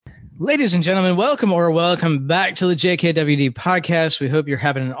Ladies and gentlemen, welcome back to the JKWD podcast. We hope you're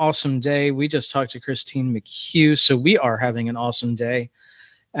having an awesome day. We just talked to Christine McHugh, so we are having an awesome day.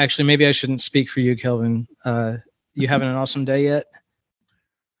 Actually, maybe I shouldn't speak for you, Kelvin. You having an awesome day yet?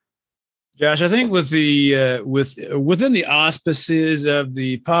 Josh, I think with the within the auspices of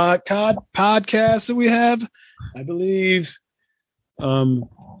the podcast that we have, I believe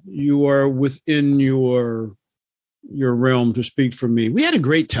you are within your realm to speak for me. We had a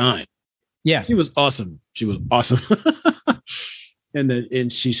great time. Yeah, she was awesome.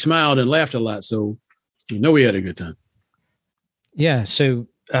 and she smiled and laughed a lot. So we had a good time. Yeah. So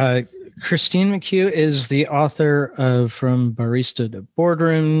Christine McHugh is the author of From Barista to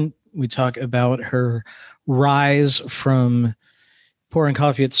Boardroom. We talk about her rise from pouring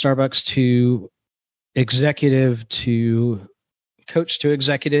coffee at Starbucks to executive to coach to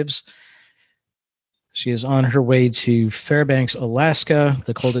executives. She is on her way to Fairbanks, Alaska,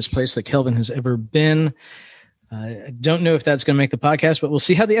 the coldest place that Kelvin has ever been. I don't know if that's going to make the podcast, but we'll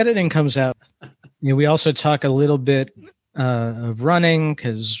see how the editing comes out. We also talk a little bit of running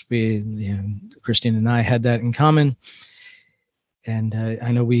because Christine and I had that in common. And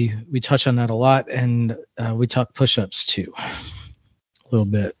I know we touch on that a lot, and we talk push-ups too, a little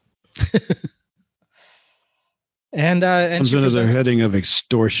bit. and comes under the heading of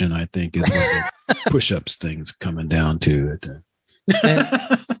extortion, I think, is what the push-ups things coming down to it.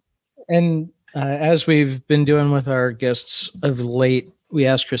 And as we've been doing with our guests of late, we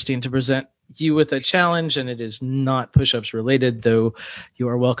asked Christine to present you with a challenge, and it is not push-ups related, though you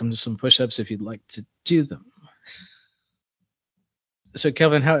are welcome to some push-ups if you'd like to do them. So,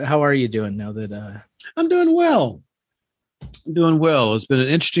 Kelvin, how are you doing now that I'm doing well. It's been an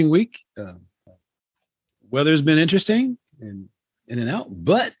interesting week. Weather's been interesting and in and out,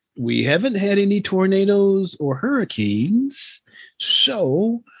 but we haven't had any tornadoes or hurricanes,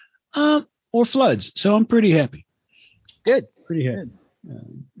 so or floods. So I'm pretty happy. Good. Pretty happy.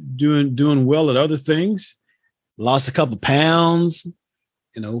 Doing well at other things. Lost a couple pounds,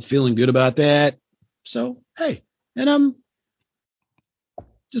 feeling good about that. So hey, and I'm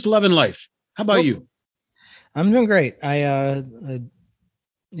just loving life. How about you? I'm doing great.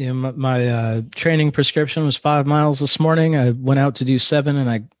 My training prescription was 5 miles this morning. I went out to do 7, and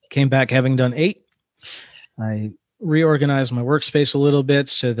I came back having done 8. I reorganized my workspace a little bit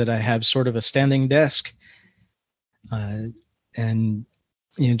so that I have sort of a standing desk, and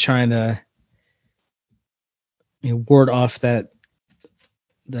trying to ward off that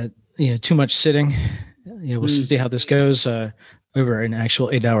too much sitting. We'll see how this goes over an actual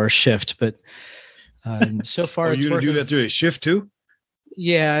 8-hour shift, but so far it's working. Do that through a shift too?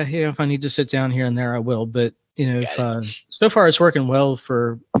 Yeah, if I need to sit down here and there, I will. But so far it's working well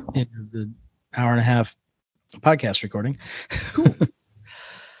for the hour and a half podcast recording. Cool.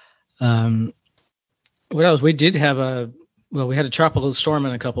 What else? We did have we had a tropical storm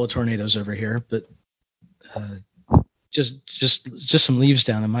and a couple of tornadoes over here, but just some leaves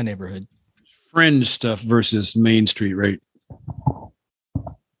down in my neighborhood. Fringe stuff versus Main Street, right?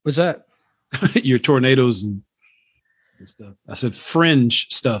 What's that? Your tornadoes and stuff. I said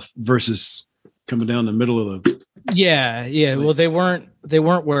fringe stuff versus coming down the middle of the. Yeah. Well, they weren't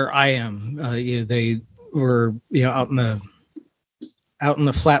where I am. They were out in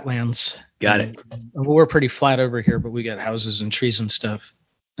the flatlands. Got it. We're pretty flat over here, but we got houses and trees and stuff,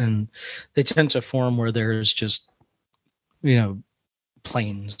 and they tend to form where there's just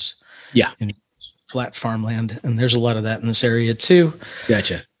plains. Yeah. Flat farmland, and there's a lot of that in this area too.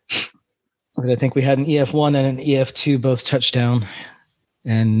 Gotcha. But I think we had an EF1 and an EF2 both touch down,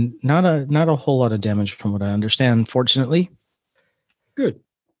 and not a whole lot of damage from what I understand, fortunately. Good.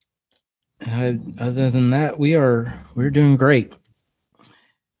 Other than that, we're doing great.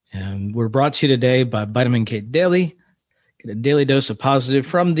 And we're brought to you today by Vitamin K Daily. Get a daily dose of positive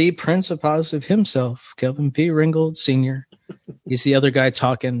from the Prince of Positive himself, Kelvin P. Ringgold Sr. He's the other guy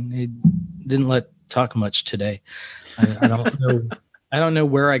talking. He didn't talk much today. I don't know. I don't know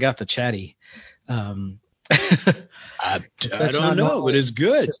where I got the chatty. I don't know, but it's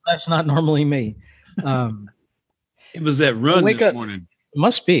good. That's not normally me. It was that run this morning.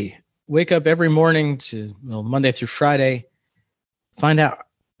 Must be. Wake up every morning to Monday through Friday. Find out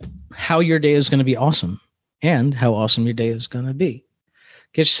how your day is going to be awesome and how awesome your day is going to be.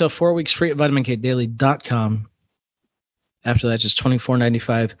 Get yourself 4 weeks free at vitaminkdaily.com. After that, just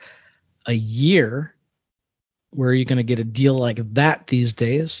 $24.95 a year. Where are you going to get a deal like that these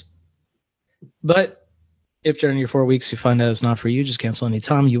days? But if during your 4 weeks you find out it's not for you, just cancel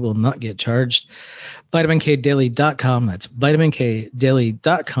anytime. You will not get charged. VitaminKDaily.com. That's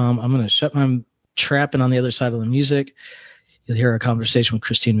VitaminKDaily.com. I'm going to shut my trap in on the other side of the music. you'll hear a conversation with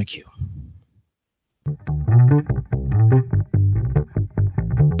Christine McHugh.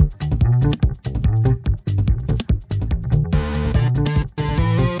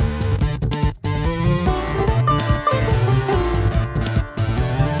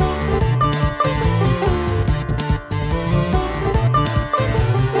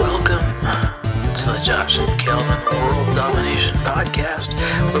 Josh and Calvin World Domination Podcast,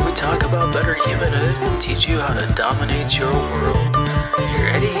 where we talk about better humanhood and teach you how to dominate your world. You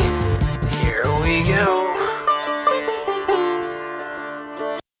ready? Here we go.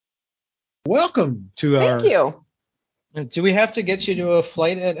 Welcome to Thank you. Do we have to get you to a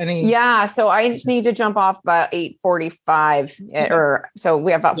flight at any? Yeah, so I just need to jump off about 8:45, or so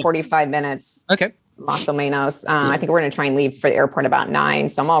we have about 45 minutes. Okay. Los Alamitos. I think we're going to try and leave for the airport about 9.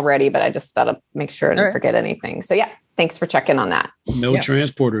 So I'm all ready, but I just got to make sure I didn't forget anything. So yeah, thanks for checking on that. No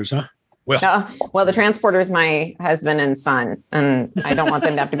transporters, huh? Well, the transporter is my husband and son, and I don't want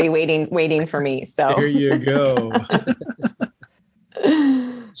them to have to be waiting for me. So there you go.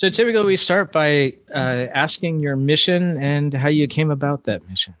 So typically we start by asking your mission and how you came about that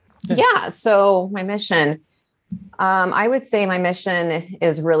mission. Yeah. So my mission, I would say my mission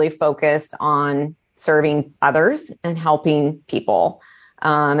is really focused on serving others and helping people.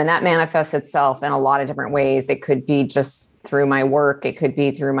 And that manifests itself in a lot of different ways. It could be just through my work. It could be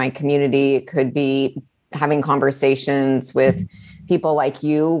through my community. It could be having conversations with people like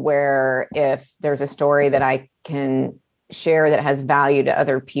you, where if there's a story that I can share that has value to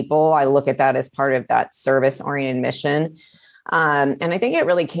other people, I look at that as part of that service-oriented mission. And I think it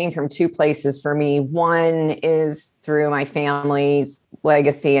really came from two places for me. One is through my family's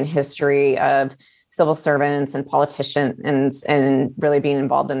legacy and history of civil servants and politicians and really being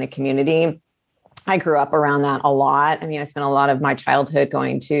involved in the community. I grew up around that a lot. I mean, I spent a lot of my childhood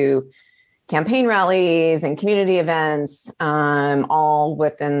going to campaign rallies and community events, all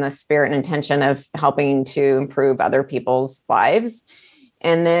within the spirit and intention of helping to improve other people's lives.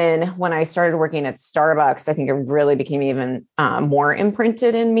 And then when I started working at Starbucks, I think it really became even more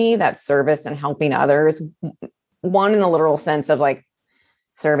imprinted in me, that service and helping others. One, in the literal sense of like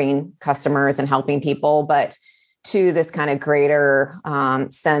serving customers and helping people, but two, this kind of greater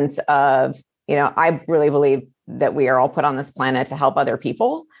sense of, I really believe that we are all put on this planet to help other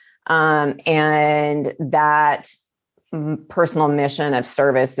people. And that personal mission of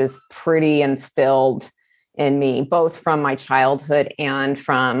service is pretty instilled in me, both from my childhood and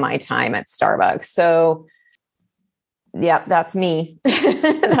from my time at Starbucks. So yeah, that's me.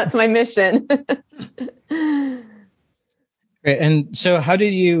 That's my mission. Great. And so how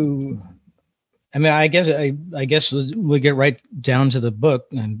did you, I mean, I guess we get right down to the book,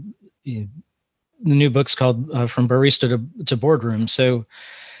 and the new book's called From Barista to Boardroom. So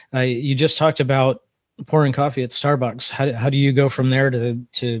you just talked about pouring coffee at Starbucks. How do you go from there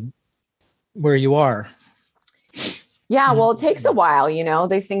to where you are? Yeah, well, it takes a while,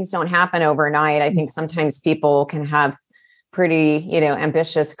 these things don't happen overnight. I think sometimes people can have pretty,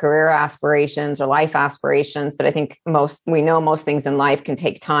 ambitious career aspirations or life aspirations, but I think most things in life can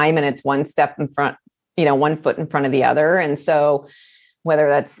take time, and it's one step in front, one foot in front of the other. And so whether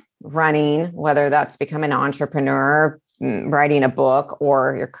that's running, whether that's becoming an entrepreneur, writing a book,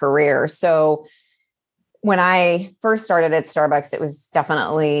 or your career. So when I first started at Starbucks, it was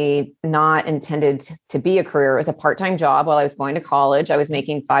definitely not intended to be a career. It was a part-time job while I was going to college. I was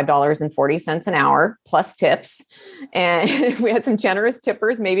making $5.40 an hour plus tips. And we had some generous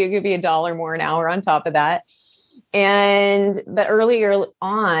tippers. Maybe it could be $1 more an hour on top of that. But earlier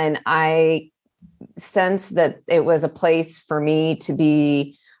on, I sensed that it was a place for me to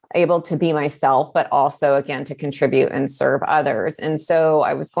be able to be myself, but also, again, to contribute and serve others. And so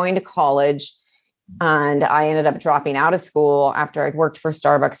I was going to college, and I ended up dropping out of school after I'd worked for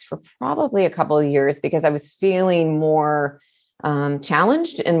Starbucks for probably a couple of years because I was feeling more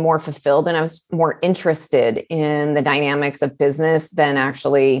challenged and more fulfilled. And I was more interested in the dynamics of business than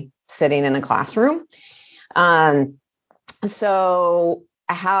actually sitting in a classroom. So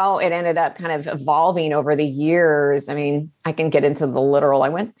how it ended up kind of evolving over the years, I mean, I can get into the literal, I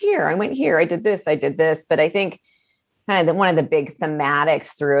went here, I did this. But I think kind of one of the big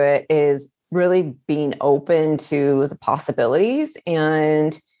thematics through it is really being open to the possibilities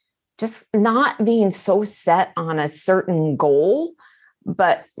and just not being so set on a certain goal,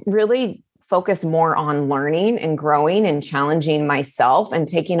 but really focus more on learning and growing and challenging myself and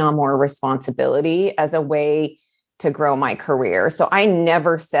taking on more responsibility as a way to grow my career. So I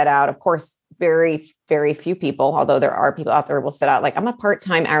never set out, of course, very, very few people, although there are people out there who will set out like, I'm a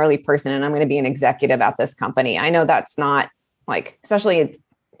part-time hourly person and I'm going to be an executive at this company. I know that's not like, especially in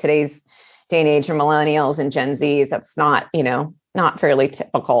today's day and age for millennials and Gen Zs. That's not, not fairly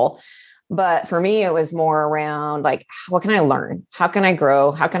typical. But for me, it was more around like, what can I learn? How can I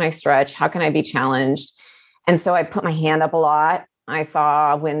grow? How can I stretch? How can I be challenged? And so I put my hand up a lot. I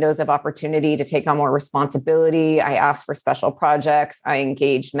saw windows of opportunity to take on more responsibility. I asked for special projects. I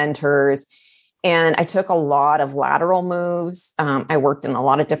engaged mentors. And I took a lot of lateral moves. I worked in a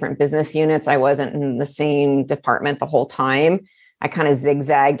lot of different business units. I wasn't in the same department the whole time. I kind of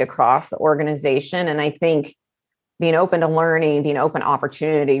zigzagged across the organization. And I think being open to learning, being open to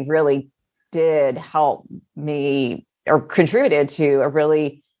opportunity really did help me or contributed to a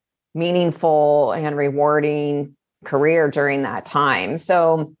really meaningful and rewarding career during that time.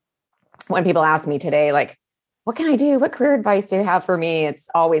 So when people ask me today, like, what can I do? What career advice do you have for me? It's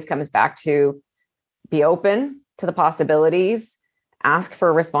always comes back to be open to the possibilities, ask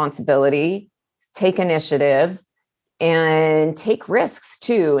for responsibility, take initiative, and take risks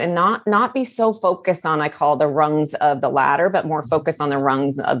too, and not be so focused on, I call the rungs of the ladder, but more focused on the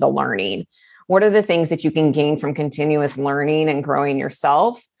rungs of the learning. What are the things that you can gain from continuous learning and growing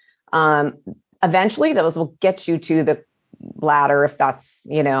yourself? Eventually those will get you to the ladder if that's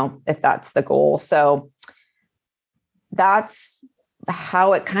the goal. So that's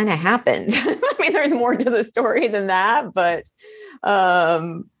how it kind of happened. I mean, there's more to the story than that, but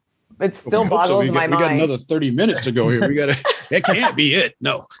it still boggles my mind. We got another 30 minutes to go here. That can't be it.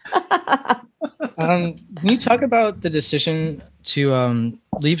 No. Can you talk about the decision to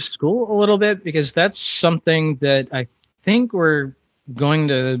leave school a little bit? Because that's something that I think we're going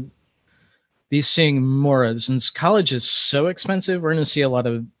to be seeing more of. Since college is so expensive, we're going to see a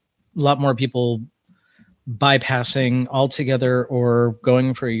lot more people bypassing altogether or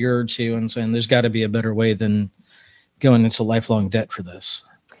going for a year or two and saying there's got to be a better way than going into lifelong debt for this.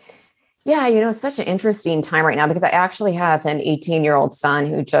 Yeah, it's such an interesting time right now because I actually have an 18-year-old son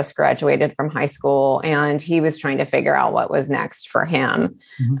who just graduated from high school, and he was trying to figure out what was next for him.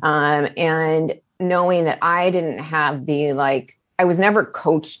 Mm-hmm. And knowing that I didn't have I was never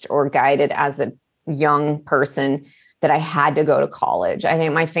coached or guided as a young person that I had to go to college. I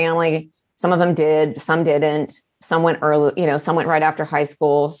think my family, some of them did, some didn't. Some went early, some went right after high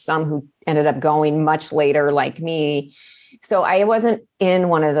school, some who ended up going much later like me. So I wasn't in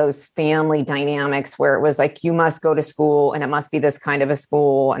one of those family dynamics where it was like, you must go to school and it must be this kind of a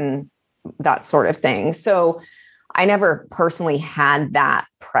school and that sort of thing. So I never personally had that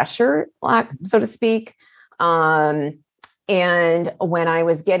pressure, so to speak. And when I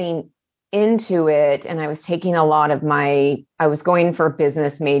was getting into it and I was taking a lot of I was going for a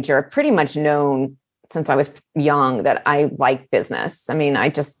business major, pretty much known since I was young that I like business. I mean,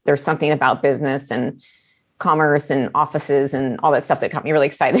 there's something about business and commerce and offices and all that stuff that got me really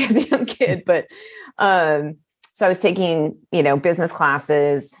excited as a young kid. But so I was taking, business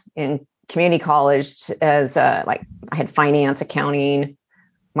classes in community college as I had finance, accounting,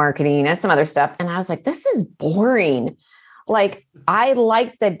 marketing, and some other stuff. And I was like, this is boring. Like, I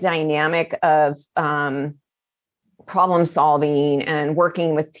like the dynamic of problem solving and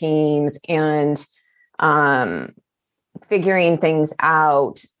working with teams and figuring things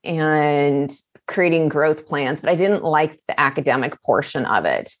out and creating growth plans, but I didn't like the academic portion of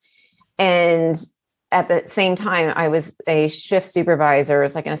it. And at the same time, I was a shift supervisor,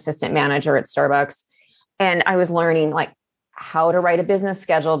 as like an assistant manager at Starbucks. And I was learning how to write a business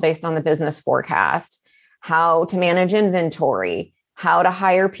schedule based on the business forecast, how to manage inventory, how to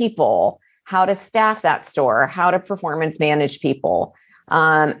hire people, how to staff that store, how to performance manage people,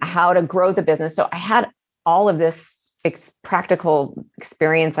 how to grow the business. So I had all of this practical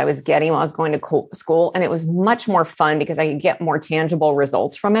experience I was getting while I was going to school. And it was much more fun because I could get more tangible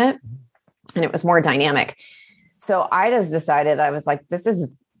results from it. And it was more dynamic. So I just decided, I was like, this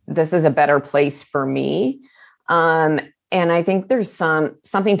is a better place for me. And I think there's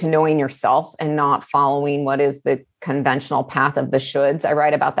something to knowing yourself and not following what is the conventional path of the shoulds. I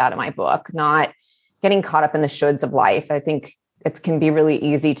write about that in my book, not getting caught up in the shoulds of life. I think it can be really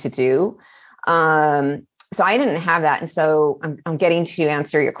easy to do. So I didn't have that. And so I'm getting to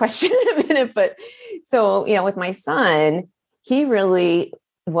answer your question in a minute, but so, with my son, he really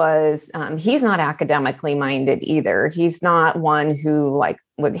was, he's not academically minded either. He's not one who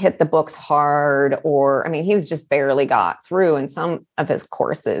would hit the books hard he was just barely got through in some of his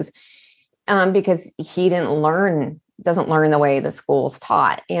courses, because he doesn't learn the way the school's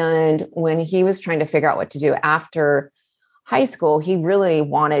taught. And when he was trying to figure out what to do after high school, he really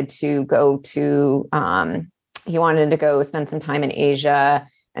wanted to go spend some time in Asia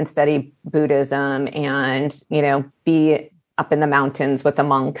and study Buddhism and, be up in the mountains with the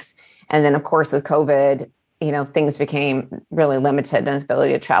monks. And then of course with COVID, things became really limited in his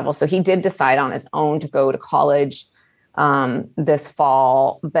ability to travel. So he did decide on his own to go to college this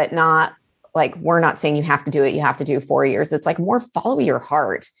fall, but not like, we're not saying you have to do it. You have to do 4 years. It's like more follow your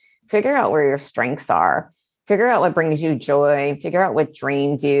heart, figure out where your strengths are, figure out what brings you joy, figure out what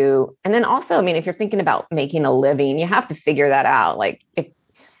drains you. And then also, I mean, if you're thinking about making a living, you have to figure that out. Like if,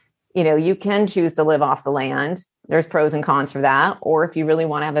 you can choose to live off the land. There's pros and cons for that. Or if you really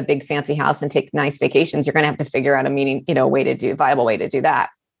want to have a big fancy house and take nice vacations, you're going to have to figure out a viable way to do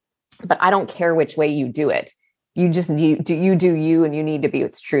that. But I don't care which way you do it. You just do you, and you need to be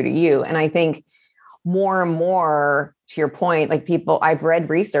what's true to you. And I think more and more, to your point, like I've read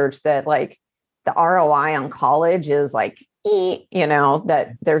research that like the ROI on college is like,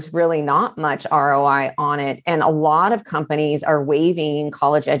 that there's really not much ROI on it. And a lot of companies are waiving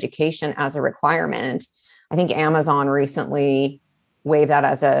college education as a requirement. I think Amazon recently waived that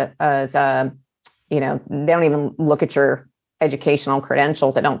as a, they don't even look at your educational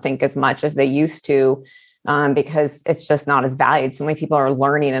credentials, I don't think, as much as they used to, because it's just not as valued. So many people are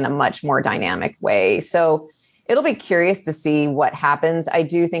learning in a much more dynamic way. So it'll be curious to see what happens. I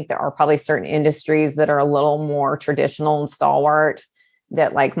do think there are probably certain industries that are a little more traditional and stalwart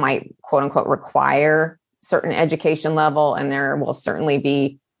that like might quote unquote require certain education level. And there will certainly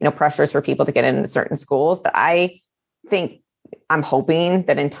be, pressures for people to get into certain schools. But I'm hoping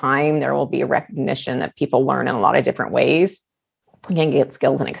that in time, there will be a recognition that people learn in a lot of different ways and can get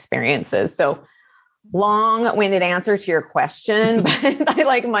skills and experiences. So long-winded answer to your question, but I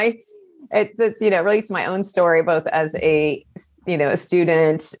like it's relates to my own story, both as a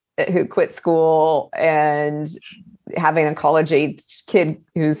student who quit school and having a college age kid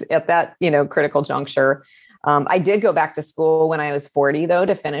who's at that critical juncture. I did go back to school when I was 40 though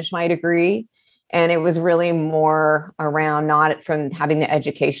to finish my degree, and it was really more around not from having the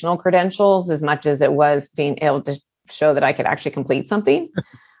educational credentials as much as it was being able to show that I could actually complete something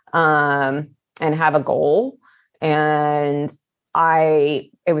and have a goal. And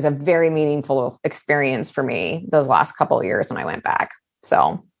it was a very meaningful experience for me those last couple of years when I went back.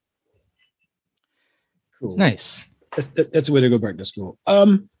 So cool. Nice. That's a way to go back to school.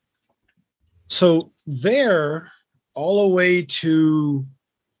 So there, all the way to,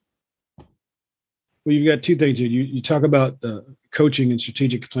 well, you've got two things here. You talk about coaching and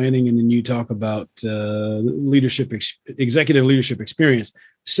strategic planning, and then you talk about executive leadership experience.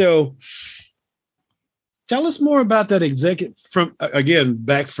 So tell us more about that executive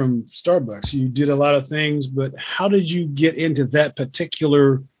back from Starbucks. You did a lot of things, but how did you get into that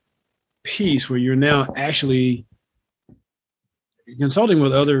particular piece where you're now actually consulting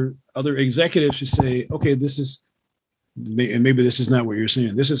with other executives to say, okay, maybe this is not what you're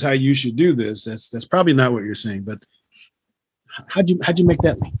saying. This is how you should do this. That's probably not what you're saying, but how'd you make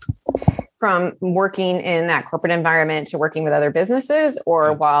that leap? From working in that corporate environment to working with other businesses,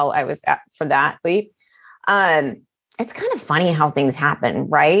 or while I was for that leap? It's kind of funny how things happen,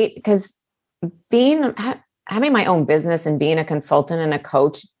 right? Because having my own business and being a consultant and a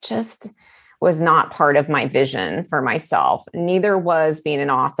coach just was not part of my vision for myself. Neither was being an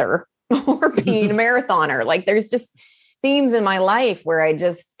author or being a marathoner. Like there's just themes in my life where I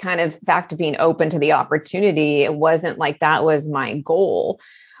just kind of, back to being open to the opportunity, it wasn't like that was my goal.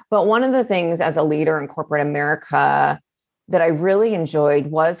 But one of the things as a leader in corporate America that I really enjoyed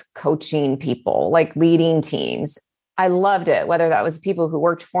was coaching people, like leading teams. I loved it, whether that was people who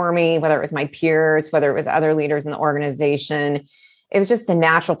worked for me, whether it was my peers, whether it was other leaders in the organization. It was just a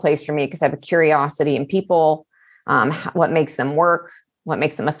natural place for me because I have a curiosity in people, what makes them work, what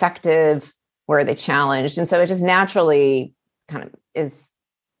makes them effective, where are they challenged. And so it just naturally kind of is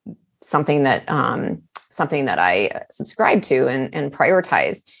something that I subscribe to and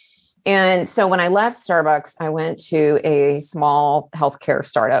prioritize. And so when I left Starbucks, I went to a small healthcare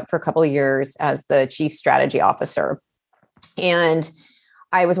startup for a couple of years as the chief strategy officer. And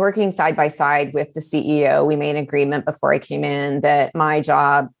I was working side by side with the CEO. We made an agreement before I came in that my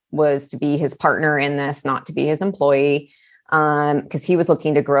job was to be his partner in this, not to be his employee, because he was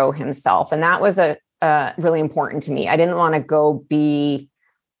looking to grow himself. And that was really important to me. I didn't want to go be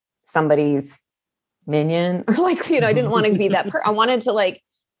somebody's minion or I didn't want to be that I wanted to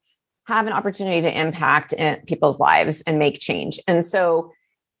have an opportunity to impact people's lives and make change. And so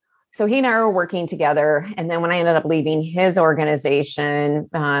he and I were working together. And then when I ended up leaving his organization,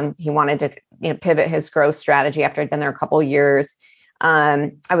 he wanted to pivot his growth strategy after I'd been there a couple of years.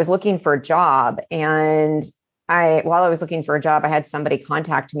 I was looking for a job. And while I was looking for a job, I had somebody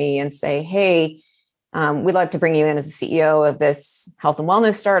contact me and say, hey, we'd like to bring you in as the CEO of this health and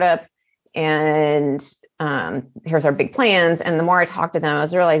wellness startup. and here's our big plans. And the more I talked to them, I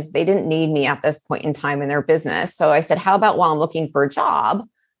was realized they didn't need me at this point in time in their business. So I said, how about while I'm looking for a job,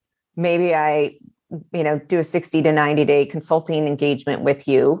 maybe I, do a 60 to 90 day consulting engagement with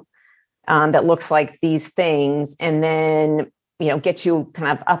you that looks like these things, and then, get you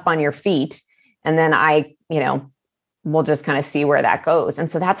kind of up on your feet. And then we'll just kind of see where that goes.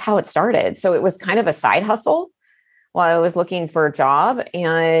 And so that's how it started. So it was kind of a side hustle while I was looking for a job.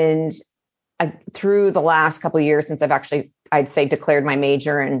 And through the last couple of years, since I've actually, I'd say, declared my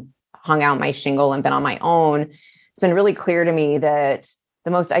major and hung out my shingle and been on my own, it's been really clear to me that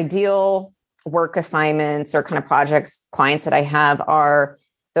the most ideal work assignments or kind of projects, clients that I have are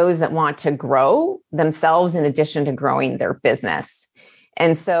those that want to grow themselves in addition to growing their business.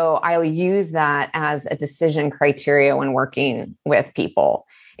 And so I'll use that as a decision criteria when working with people.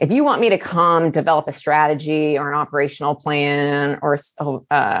 If you want me to come develop a strategy or an operational plan or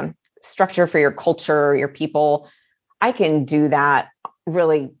structure for your culture, your people, I can do that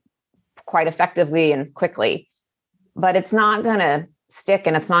really quite effectively and quickly, but it's not going to stick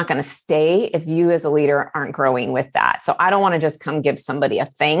and it's not going to stay if you as a leader aren't growing with that. So I don't want to just come give somebody a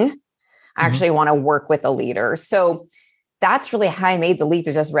thing. I actually want to work with a leader. So that's really how I made the leap,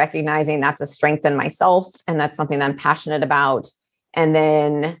 is just recognizing that's a strength in myself. And that's something that I'm passionate about. And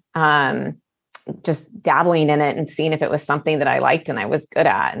then just dabbling in it and seeing if it was something that I liked and I was good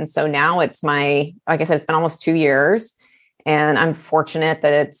at. And so now it's like I said, it's been almost 2 years, and I'm fortunate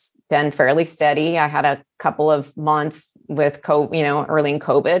that it's been fairly steady. I had a couple of months with COVID, early in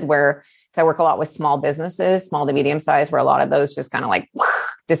COVID, where I work a lot with small businesses, small to medium size, where a lot of those just kind of like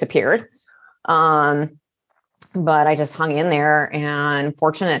disappeared. But I just hung in there, and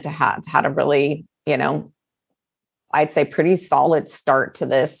fortunate to have had a really, I'd say pretty solid start to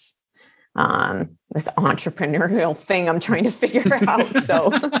this entrepreneurial thing I'm trying to figure out.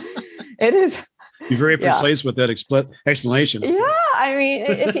 So it is. You're very precise with that explanation. Yeah. I mean,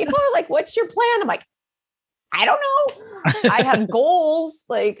 if people are like, what's your plan? I'm like, I don't know. I have goals.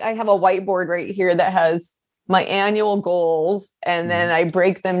 Like, I have a whiteboard right here that has my annual goals. And then I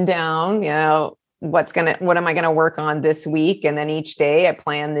break them down, what am I going to work on this week? And then each day I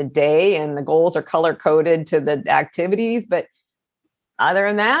plan the day, and the goals are color coded to the activities. But other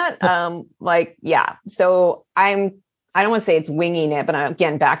than that, so I don't want to say it's winging it, but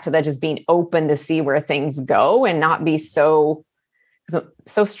again, back to that, just being open to see where things go and not be so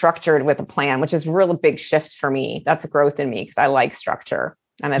structured with a plan, which is a real big shift for me. That's a growth in me because I like structure.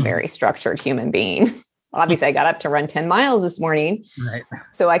 I'm a very structured human being. Obviously, I got up to run 10 miles this morning, right,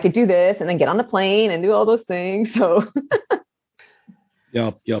 so I could do this and then get on the plane and do all those things. So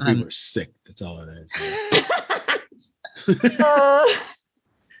y'all people are sick. That's all it is.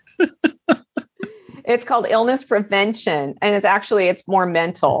 It's called illness prevention, and it's more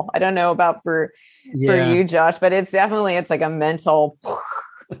mental. I don't know about for you, Josh, but it's like a mental.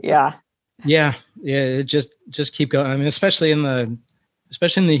 Yeah. Just keep going. I mean, especially in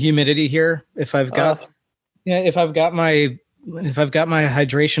the humidity here. If I've got my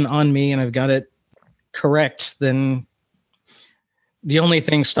hydration on me and I've got it correct, then the only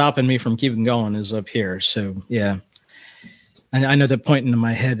thing stopping me from keeping going is up here. So yeah. I know that pointing to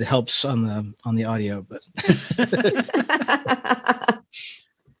my head helps on the audio, but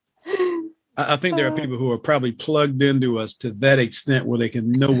I think there are people who are probably plugged into us to that extent where they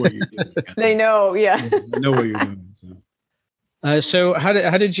can know what you're doing. They know, yeah. They know what you're doing. So how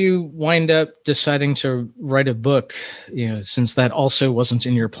did you wind up deciding to write a book? Since that also wasn't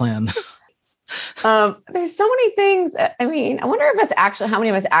in your plan. There's so many things. I mean, I wonder how many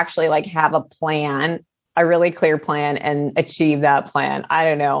of us actually like have a plan, a really clear plan, and achieve that plan. I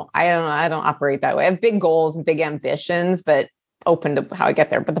don't know. I don't operate that way. I have big goals and big ambitions, but open to how I get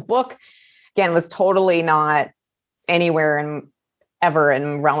there. But the book, again, was totally not anywhere ever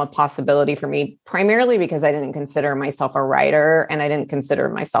in realm of possibility for me, primarily because I didn't consider myself a writer and I didn't consider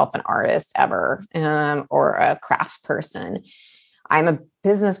myself an artist ever, or a crafts person. I'm a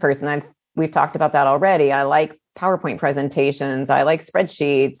business person. We've talked about that already. I like PowerPoint presentations. I like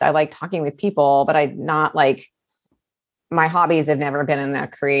spreadsheets. I like talking with people, but I'm not like, my hobbies have never been in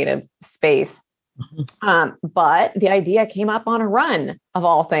that creative space. But the idea came up on a run of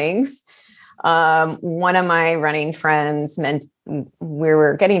all things. One of my running friends, we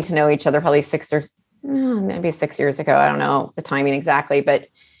were getting to know each other probably 6 years ago. I don't know the timing exactly, but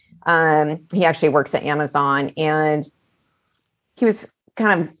he actually works at Amazon, and he was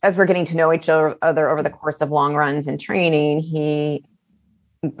kind of, as we're getting to know each other over the course of long runs and training, he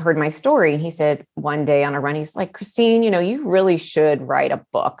heard my story. And he said one day on a run, he's like, Christine, you really should write a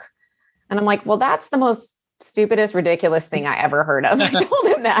book. And I'm like, well, that's the most stupidest, ridiculous thing I ever heard of. I told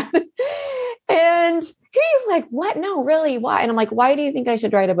him that. And he's like, what? No, really? Why? And I'm like, why do you think I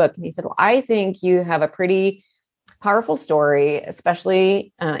should write a book? And he said, well, I think you have a pretty powerful story,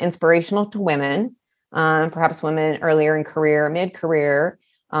 especially inspirational to women, perhaps women earlier in career, mid-career.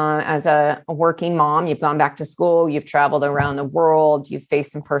 As a working mom, you've gone back to school, you've traveled around the world, you've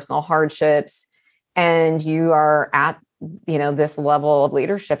faced some personal hardships, and you are at this level of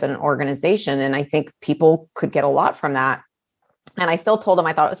leadership in an organization. And I think people could get a lot from that. And I still told him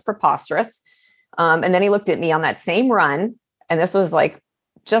I thought it was preposterous. And then he looked at me on that same run, and this was like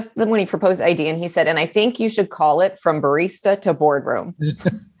just when he proposed the idea, and he said, and I think you should call it From Barista to Boardroom.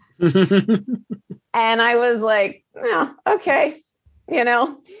 And I was like, yeah, okay,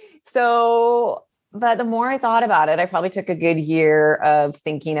 So, but the more I thought about it, I probably took a good year of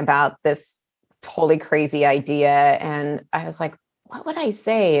thinking about this totally crazy idea. And I was like, what would I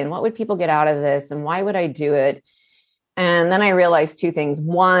say? And what would people get out of this? And why would I do it? And then I realized two things.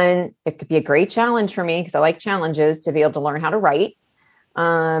 One, it could be a great challenge for me because I like challenges, to be able to learn how to write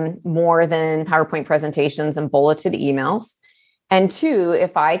more than PowerPoint presentations and bulleted emails. And two,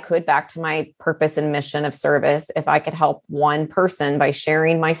 if I could, back to my purpose and mission of service, if I could help one person by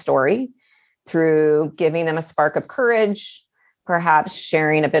sharing my story through giving them a spark of courage, perhaps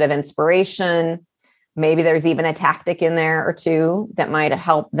sharing a bit of inspiration, maybe there's even a tactic in there or two that might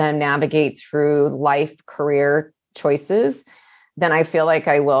help them navigate through life, career choices, then I feel like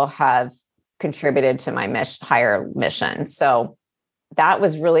I will have contributed to my higher mission. So that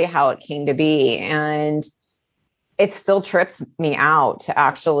was really how it came to be. And it still trips me out to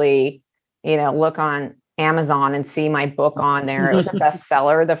actually, look on Amazon and see my book on there. It was a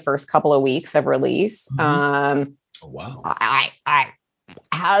bestseller the first couple of weeks of release. Oh, wow.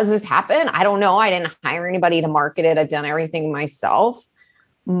 How does this happen? I don't know. I didn't hire anybody to market it. I've done everything myself,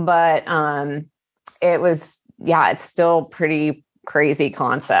 but it's still pretty crazy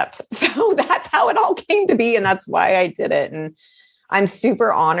concept. So that's how it all came to be. And that's why I did it. And I'm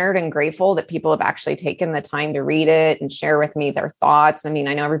super honored and grateful that people have actually taken the time to read it and share with me their thoughts. I mean,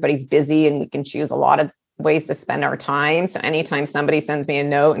 I know everybody's busy and we can choose a lot of ways to spend our time. So anytime somebody sends me a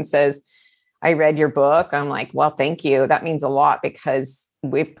note and says, I read your book, I'm like, well, thank you. That means a lot because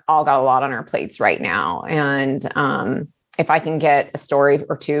we've all got a lot on our plates right now. And if I can get a story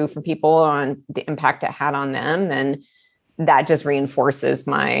or two from people on the impact it had on them, then that just reinforces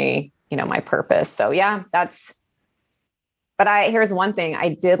my purpose. So yeah, here's one thing I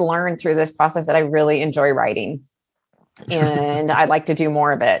did learn through this process, that I really enjoy writing and I'd like to do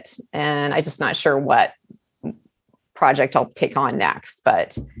more of it. And I'm just not sure what project I'll take on next,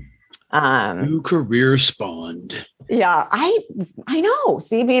 but new career spawned. Yeah, I know.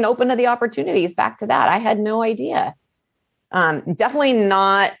 See, being open to the opportunities, back to that. I had no idea. Definitely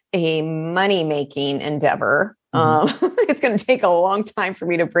not a money-making endeavor. It's going to take a long time for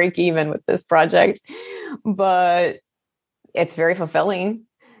me to break even with this project, but it's very fulfilling,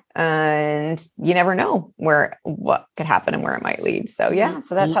 and you never know what could happen and where it might lead. So yeah,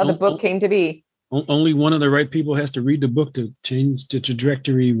 so that's how the book came to be. Only one of the right people has to read the book to change the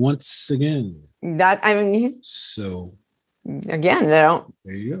trajectory once again. So again, there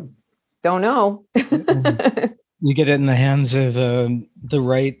you go. Don't know. You get it in the hands of the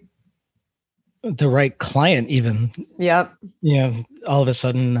right client, even. Yep. All of a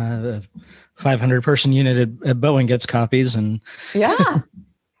sudden, the 500 person unit at Boeing gets copies, and yeah.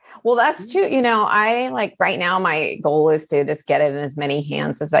 Well, that's true. I like right now, my goal is to just get it in as many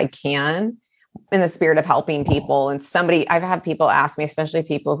hands as I can, in the spirit of helping people. And I've had people ask me, especially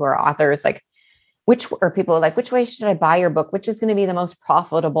people who are authors, like, which way should I buy your book? Which is going to be the most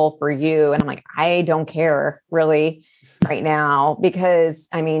profitable for you? And I'm like, I don't care really right now, because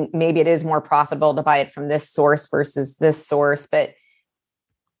I mean, maybe it is more profitable to buy it from this source versus this source, but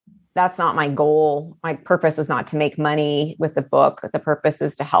that's not my goal. My purpose is not to make money with the book. The purpose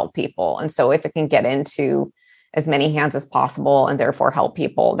is to help people. And so if it can get into as many hands as possible and therefore help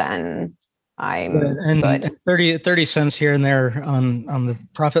people, then I'm good. 30 cents here and there on the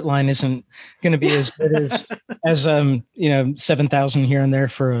profit line isn't going to be as good as 7,000 here and there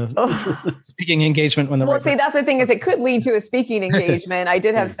for a speaking engagement. See, that's the thing, is it could lead to a speaking engagement. I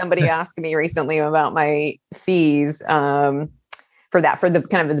did have somebody ask me recently about my fees for the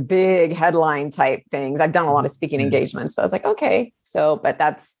kind of the big headline type things. I've done a lot of speaking engagements, so I was like, okay, but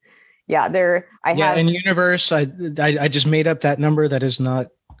that's in Universe. I just made up that number. That is not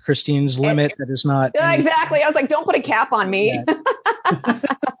Christine's limit. That is not exactly. I was like, don't put a cap on me.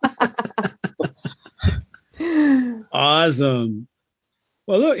 Yeah. Awesome.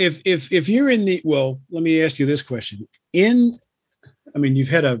 Well, look, if you're let me ask you this question. You've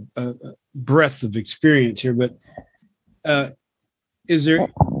had a breadth of experience here, but is there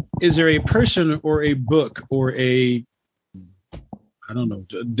is there a person or a book or a, I don't know,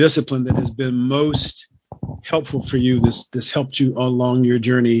 discipline that has been most helpful for you? This helped you along your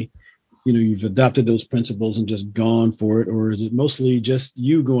journey. You've adopted those principles and just gone for it, or is it mostly just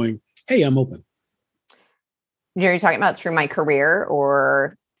you going, "Hey, I'm open"? You're talking about through my career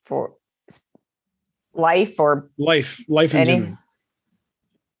or for life or Life in general.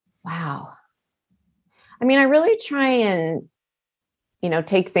 Wow. I mean, I really try and,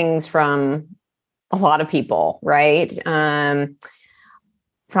 take things from a lot of people, right? From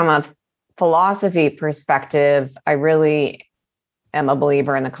a philosophy perspective, I really am a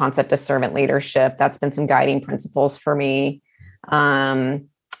believer in the concept of servant leadership. That's been some guiding principles for me. And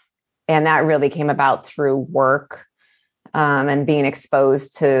that really came about through work and being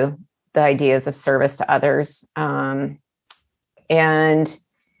exposed to the ideas of service to others. And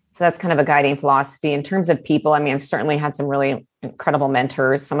so that's kind of a guiding philosophy. In terms of people, I mean, I've certainly had some really incredible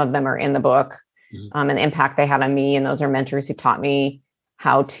mentors. Some of them are in the book, and the impact they had on me. And those are mentors who taught me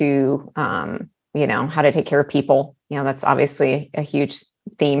how to, how to take care of people. That's obviously a huge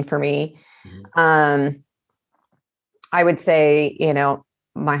theme for me. I would say,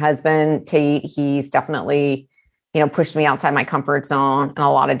 my husband, Tate, he's definitely, pushed me outside my comfort zone and a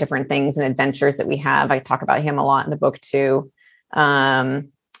lot of different things and adventures that we have. I talk about him a lot in the book too.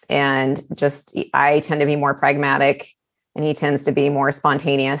 And just, I tend to be more pragmatic and he tends to be more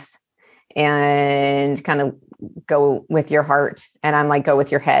spontaneous and kind of go with your heart. And I'm like, go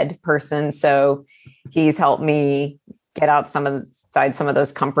with your head person. So he's helped me get outside some of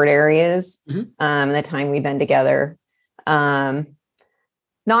those comfort areas, the time we've been together. Not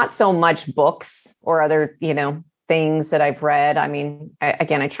so much books or other, things that I've read. I mean,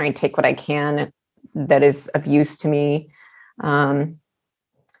 I try and take what I can that is of use to me.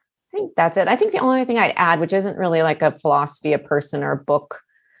 I think that's it. I think the only thing I'd add, which isn't really like a philosophy, a person or a book,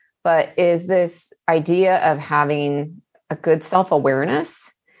 but is this idea of having a good self-awareness.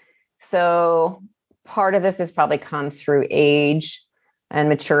 So part of this has probably come through age and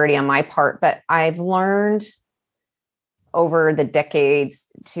maturity on my part, but I've learned over the decades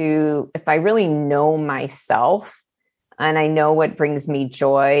if I really know myself and I know what brings me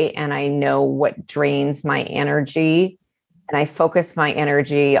joy and I know what drains my energy, and I focus my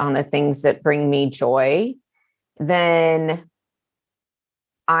energy on the things that bring me joy, then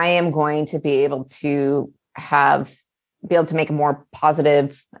I am going to be able to make a more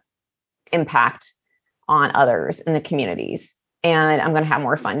positive impact on others in the communities. And I'm going to have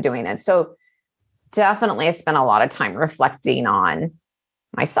more fun doing it. So definitely I spent a lot of time reflecting on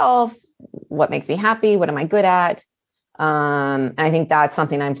myself, what makes me happy, what am I good at? And I think that's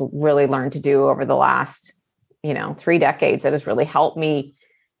something I've really learned to do over the last 3 decades that has really helped me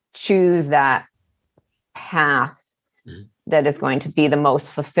choose that path that is going to be the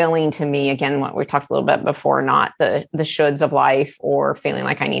most fulfilling to me. Again, what we talked a little bit before, not the shoulds of life or feeling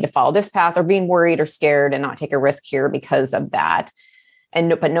like I need to follow this path or being worried or scared and not take a risk here because of that.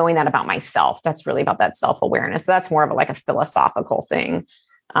 But knowing that about myself, that's really about that self-awareness. So that's more of a philosophical thing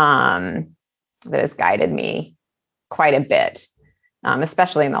that has guided me quite a bit,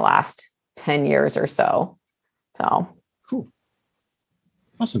 especially in the last 10 years or so. So cool.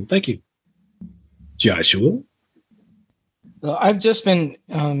 Awesome. Thank you. Joshua? Well, I've just been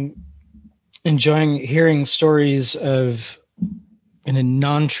enjoying hearing stories of in a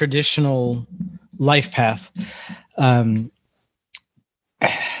non-traditional life path. And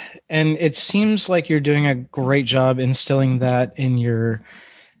it seems like you're doing a great job instilling that in your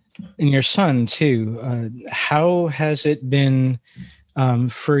son too. How has it been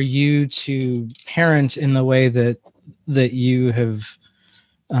for you to parent in the way that you have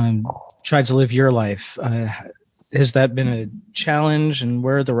tried to live your life? Has that been a challenge, and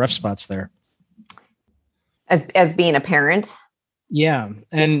where are the rough spots there? As being a parent? Yeah.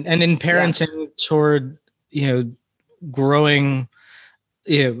 And in parenting toward, growing,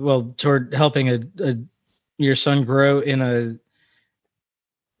 toward helping your son grow in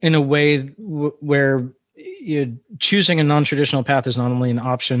a way where choosing a non-traditional path is not only an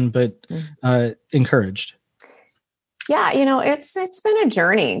option, but encouraged. Yeah. It's been a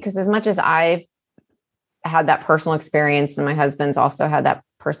journey, because as much as I've had that personal experience and my husband's also had that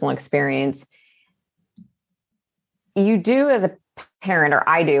personal experience, you do as a parent, or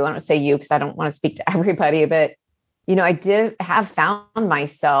I do, I don't say you because I don't want to speak to everybody, but I did have found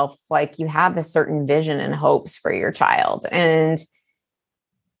myself you have a certain vision and hopes for your child, and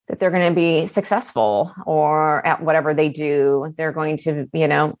that they're going to be successful or at whatever they do. They're going to,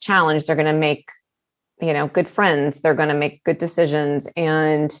 challenge, they're going to make, good friends. They're going to make good decisions.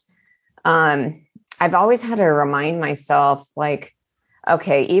 And I've always had to remind myself,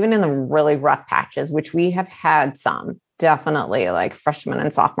 okay, even in the really rough patches, which we have had some, definitely like freshman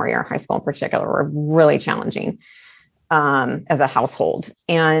and sophomore year, high school in particular, were really challenging as a household.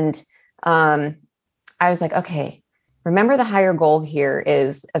 And I was like, okay, remember the higher goal here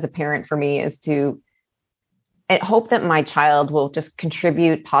is, as a parent for me, is to hope that my child will just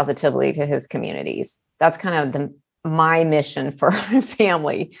contribute positively to his communities. That's kind of my mission for a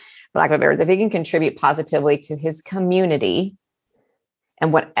family, Black Bears. If he can contribute positively to his community,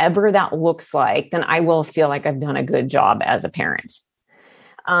 and whatever that looks like, then I will feel like I've done a good job as a parent.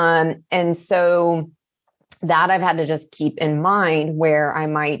 And so that I've had to just keep in mind, where I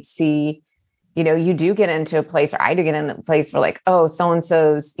might see, you do get into a place, or I do get into a place where like, oh,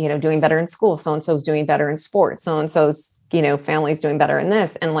 so-and-so's, doing better in school. So-and-so's doing better in sports. So-and-so's, family's doing better in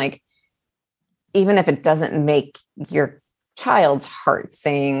this. And like, even if it doesn't make your child's heart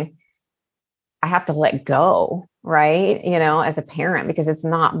sing, I have to let go, right? As a parent, because it's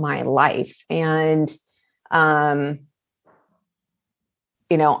not my life. And,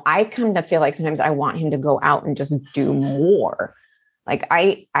 I come to feel like sometimes I want him to go out and just do more. Like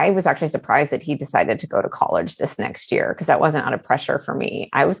I was actually surprised that he decided to go to college this next year, because that wasn't out of pressure for me.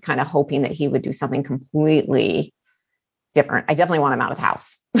 I was kind of hoping that he would do something completely different. I definitely want him out of the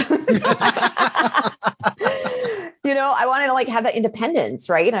house. I wanted to like have that independence,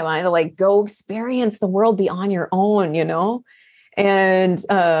 right? I wanted to like go experience the world, be on your own, and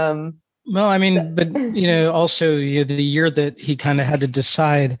well, I mean, but also the year that he kind of had to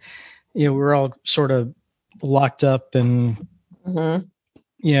decide, we're all sort of locked up, and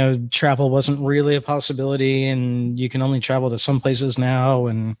travel wasn't really a possibility, and you can only travel to some places now,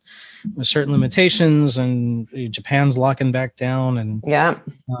 and with certain limitations, and Japan's locking back down,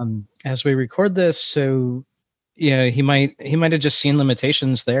 and as we record this, so he might have just seen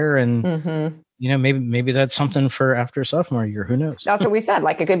limitations there, and maybe that's something for after sophomore year. Who knows? That's what we said.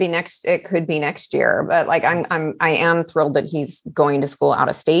 Like it could be next year, but like I am thrilled that he's going to school out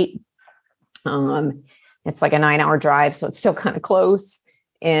of state. It's like a 9-hour drive, so it's still kind of close.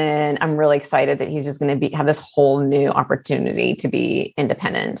 And I'm really excited that he's just going to have this whole new opportunity to be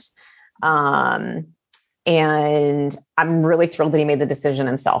independent. And I'm really thrilled that he made the decision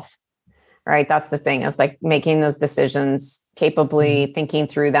himself. Right. That's the thing, is like making those decisions capably, thinking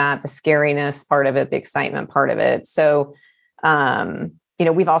through that, the scariness part of it, the excitement part of it. So,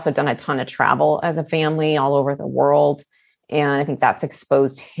 we've also done a ton of travel as a family all over the world. And I think that's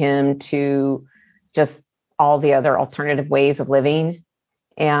exposed him to just all the other alternative ways of living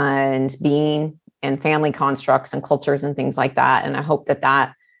and being, and family constructs and cultures and things like that. And I hope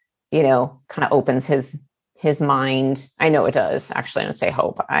that kind of opens his mind. I know it does. Actually, I don't say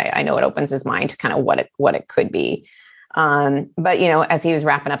hope. I know it opens his mind to kind of what it could be. But as he was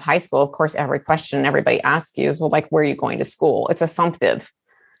wrapping up high school, of course, every question everybody asks you is, well, like, where are you going to school? It's assumptive,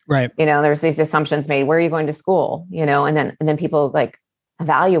 right? There's these assumptions made. Where are you going to school? And then people like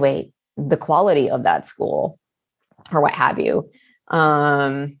evaluate the quality of that school or what have you.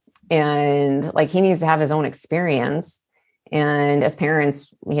 And like, he needs to have his own experience. And as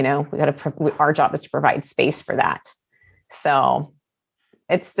parents, our job is to provide space for that. So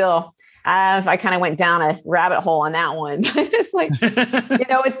it's still, I kind of went down a rabbit hole on that one, but it's like,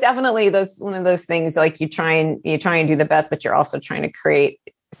 it's definitely one of those things, like you try and do the best, but you're also trying to create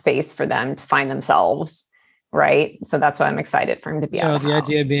space for them to find themselves. Right. So that's why I'm excited for him to be out of the house.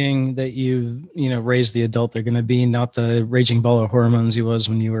 Idea being that you raise the adult they're going to be, not the raging ball of hormones he was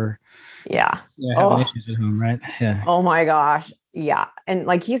when you were having issues at home, right? Yeah. Oh my gosh. Yeah. And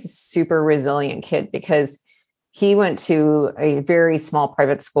like, he's a super resilient kid, because he went to a very small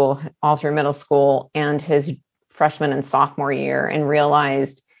private school all through middle school and his freshman and sophomore year, and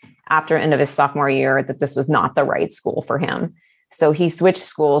realized after the end of his sophomore year that this was not the right school for him. So he switched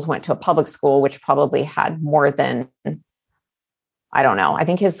schools, went to a public school, which probably had more than, I don't know, I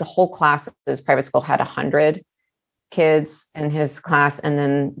think his whole class, his private school had 100 kids in his class. And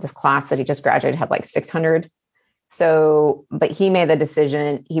then this class that he just graduated had like 600. So, but he made the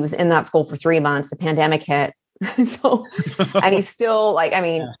decision. He was in that school for 3 months. The pandemic hit. So, and he's still like, I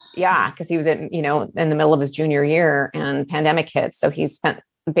mean, because he was in the middle of his junior year and pandemic hit. So he spent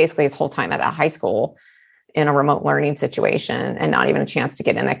basically his whole time at that high school in a remote learning situation and not even a chance to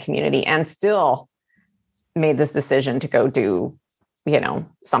get in that community, and still made this decision to go do,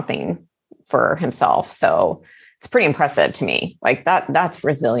 something for himself. So it's pretty impressive to me. Like that's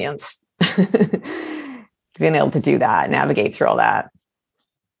resilience. Being able to do that, navigate through all that.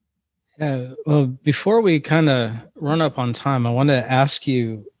 Yeah. Well, before we kind of run up on time, I want to ask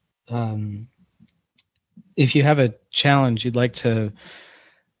you if you have a challenge you'd like to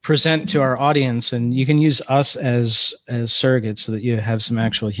present to our audience, and you can use us as surrogates so that you have some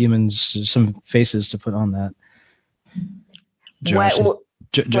actual humans, some faces to put on that. Josh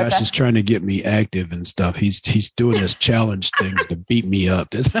is trying to get me active and stuff. He's doing this challenge things to beat me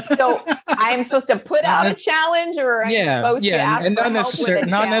up. So I'm supposed to put out a challenge, or I'm supposed to ask for help with a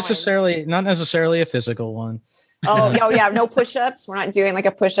challenge? Not necessarily a physical one. Oh yeah, no push-ups. We're not doing like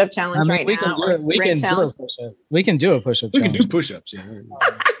a push-up challenge now. We can do a push-up. We can do push-ups. Yeah,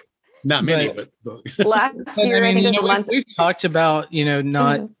 not many, but last year I think it was a month. We've talked about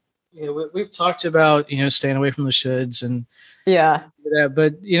we've talked about staying away from the shoulds and that,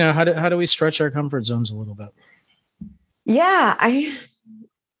 but how do we stretch our comfort zones a little bit? Yeah,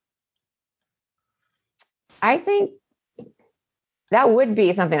 I think that would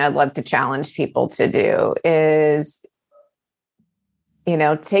be something I'd love to challenge people to do is,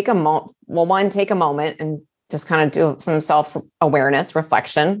 take a moment and just kind of do some self-awareness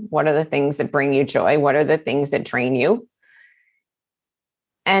reflection. What are the things that bring you joy? What are the things that drain you?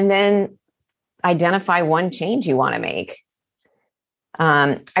 And then identify one change you want to make.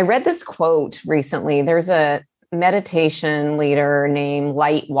 I read this quote recently. There's a meditation leader named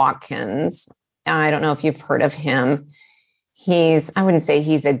Light Watkins. I don't know if you've heard of him. I wouldn't say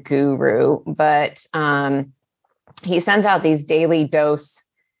he's a guru, but he sends out these daily dose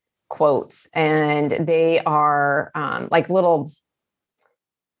quotes, and they are like little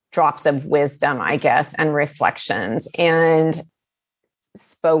drops of wisdom, I guess, and reflections. And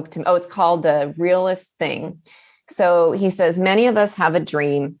spoke to it's called The Realest Thing. So he says, many of us have a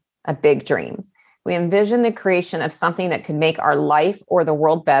dream, a big dream. We envision the creation of something that could make our life or the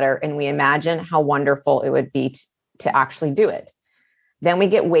world better, and we imagine how wonderful it would be to actually do it. Then we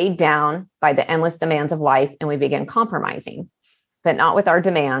get weighed down by the endless demands of life, and we begin compromising. But not with our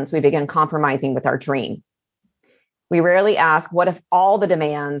demands, we begin compromising with our dream. We rarely ask, what if all the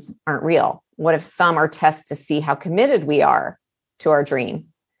demands aren't real? What if some are tests to see how committed we are to our dream?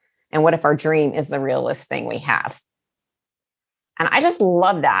 And what if our dream is the realest thing we have? And I just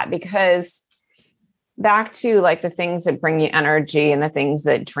love that, because back to like the things that bring you energy and the things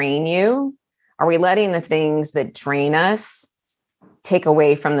that drain you, are we letting the things that drain us take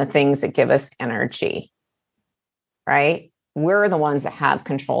away from the things that give us energy? Right? We're the ones that have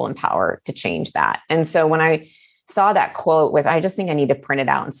control and power to change that. And so when I saw that quote I just think I need to print it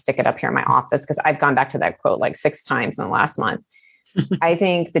out and stick it up here in my office, because I've gone back to that quote like 6 times in the last month. I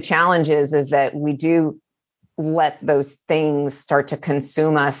think the challenge is that we do let those things start to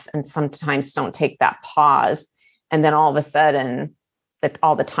consume us, and sometimes don't take that pause. And then all of a sudden that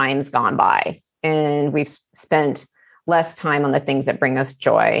all the time's gone by, and we've spent less time on the things that bring us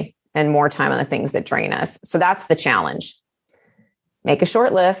joy and more time on the things that drain us. So that's the challenge. Make a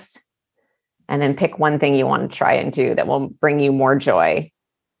short list and then pick one thing you want to try and do that will bring you more joy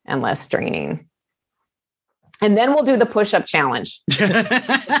and less draining. And then we'll do the push-up challenge.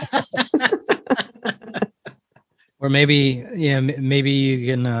 Or maybe you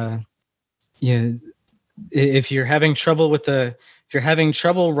can, if you're having trouble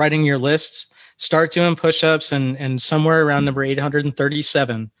writing your lists, start doing push-ups, and somewhere around number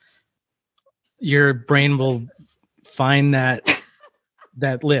 837, your brain will find that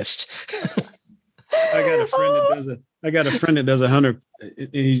list. I got a friend that does 100,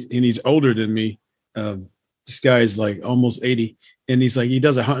 and he's older than me. This guy is like almost 80, and he's like he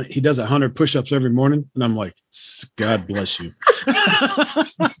does 100 push-ups every morning, and I'm like, God bless you.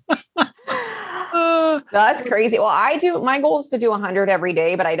 That's crazy. Well, my goal is to do 100 every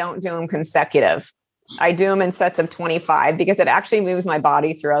day, but I don't do them consecutive. I do them in sets of 25 because it actually moves my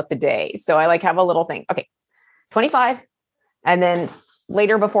body throughout the day. So I have a little thing. Okay, 25. And then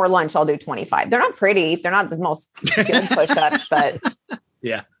later before lunch, I'll do 25. They're not pretty. They're not the most skilled push-ups, but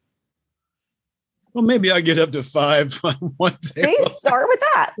yeah. Well, maybe I'll get up to 5 one day. Please start with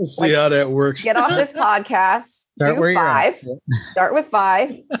that. Let's see how that works. Get off this podcast. Do 5. Start with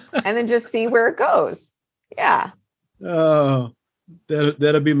 5, and then just see where it goes. Yeah. Oh,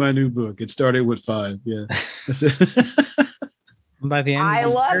 that'll be my new book. It started with 5. Yeah. That's it. By the end, I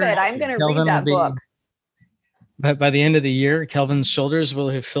love it. I'm going to read that book. But by the end of the year, Kelvin's shoulders will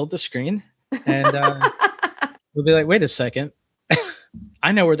have filled the screen, and we'll be like, "Wait a second,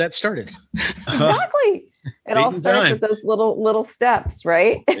 I know where that started." Exactly. It all starts with those little steps,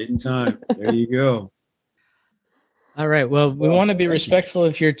 right? Date and time. There you go. All right. Well, we want to be respectful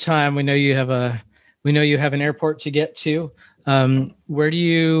of your time. We know you have an airport to get to. Where do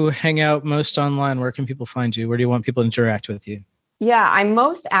you hang out most online? Where can people find you? Where do you want people to interact with you? Yeah, I'm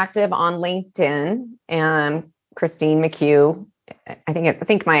most active on LinkedIn, and Christine McHugh. I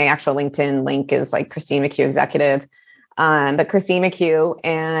think my actual LinkedIn link is like Christine McHugh Executive. but Christine McHugh.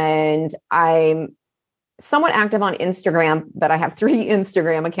 And I'm somewhat active on Instagram, but I have 3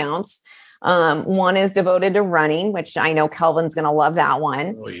 Instagram accounts. One is devoted to running, which I know Kelvin's going to love that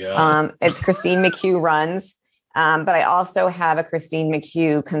one. Oh, yeah. It's Christine McHugh Runs. But I also have a Christine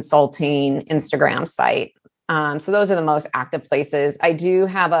McHugh Consulting Instagram site. So those are the most active places. I do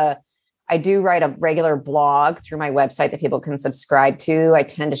write a regular blog through my website that people can subscribe to. I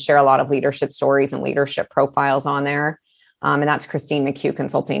tend to share a lot of leadership stories and leadership profiles on there. And that's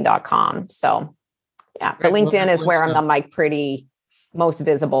ChristineMcHughConsulting.com. So yeah, but LinkedIn is where I'm pretty most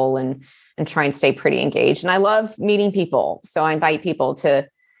visible and try and stay pretty engaged. And I love meeting people. So I invite people to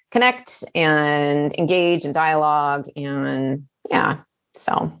connect and engage and dialogue. And yeah,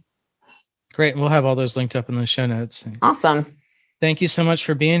 so. Great. We'll have all those linked up in the show notes. Awesome. Thank you so much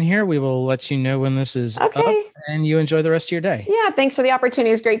for being here. We will let you know when this is up, and you enjoy the rest of your day. Yeah, thanks for the opportunity.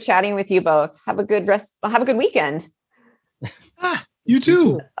 It was great chatting with you both. Have a good weekend. You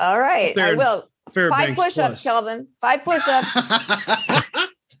too. All right. I will. Fairbanks 5 push-ups, Kelvin. 5 push-ups.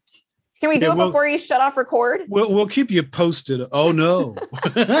 Can we do it before you shut off record? We'll keep you posted. Oh no.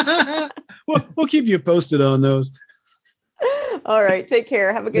 we'll keep you posted on those. All right. Take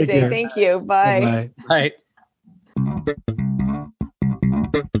care. Have a good day. Thank you. Bye. Bye.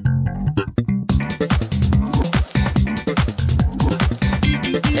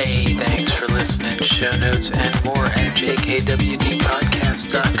 Hey, thanks for listening. Show notes and more at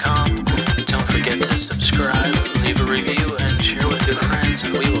jkwdpodcast.com. Don't forget to subscribe, leave a review, and share with your friends,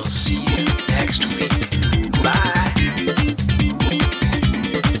 and we will see you next week. Bye!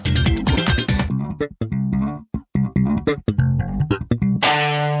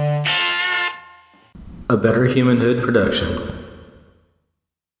 A Better Humanhood production.